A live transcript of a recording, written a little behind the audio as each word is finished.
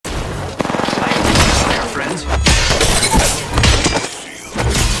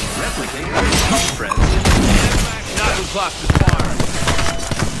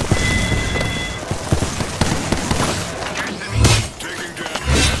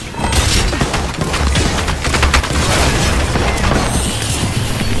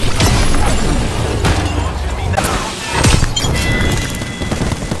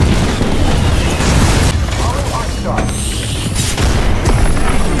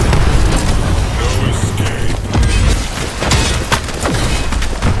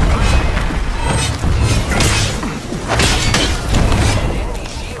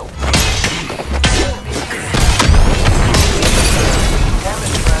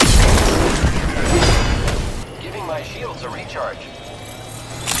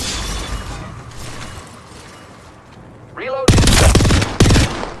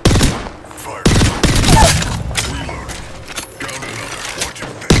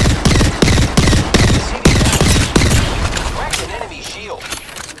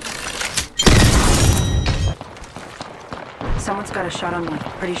got a shot on me,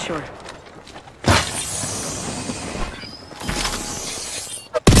 pretty sure.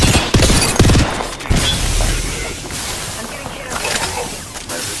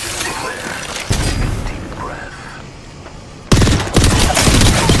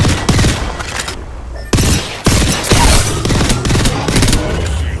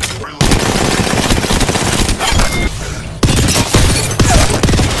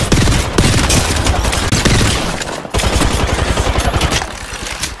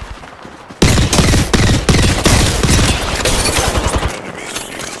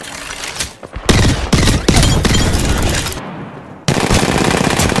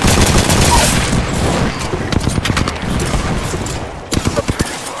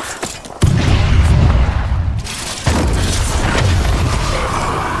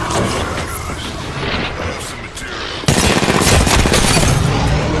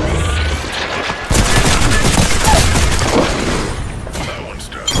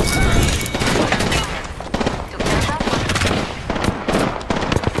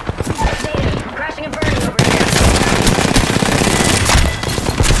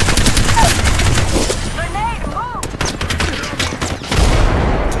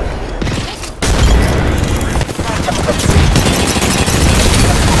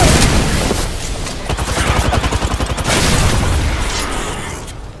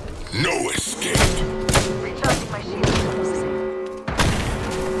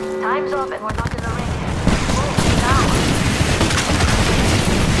 Time's up and we're not in the ring. Move now.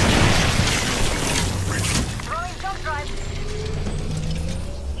 Throwing jump drive.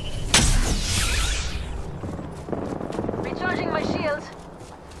 Recharging my shields.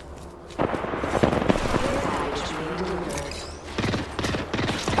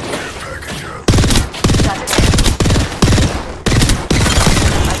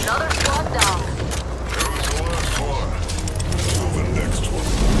 Another squad down.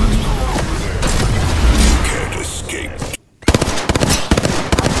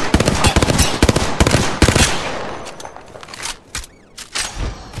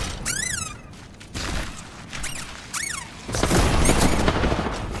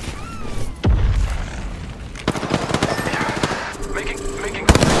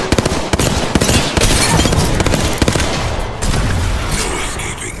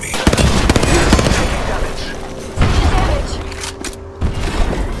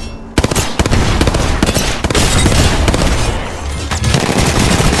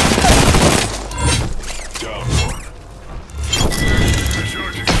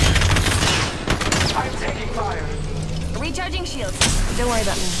 Recharging shields. Don't worry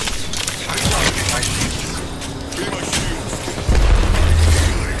about me.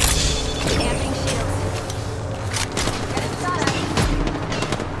 Amping shields. Get inside.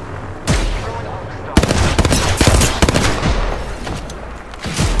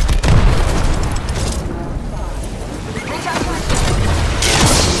 Recharging my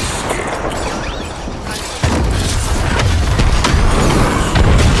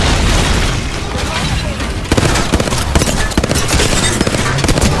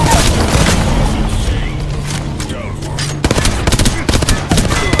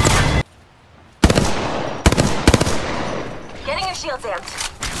shields amped.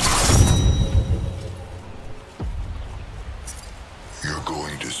 You're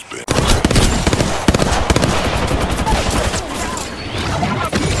going to spend.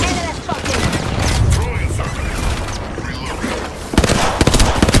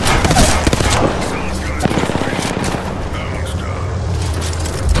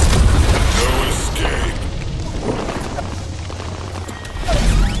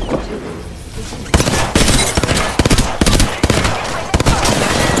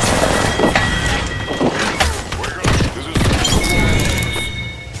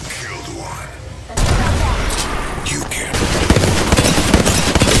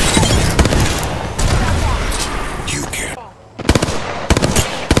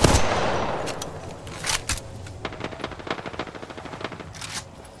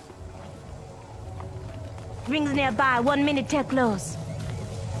 Rings nearby. 1 minute till close.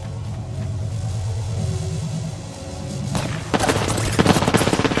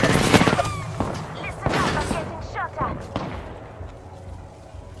 Listen up, I'm getting shot at.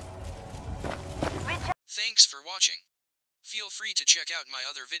 Thanks for watching. Feel free to check out my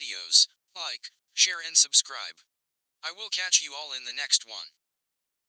other videos, like, share and subscribe. I will catch you all in the next one.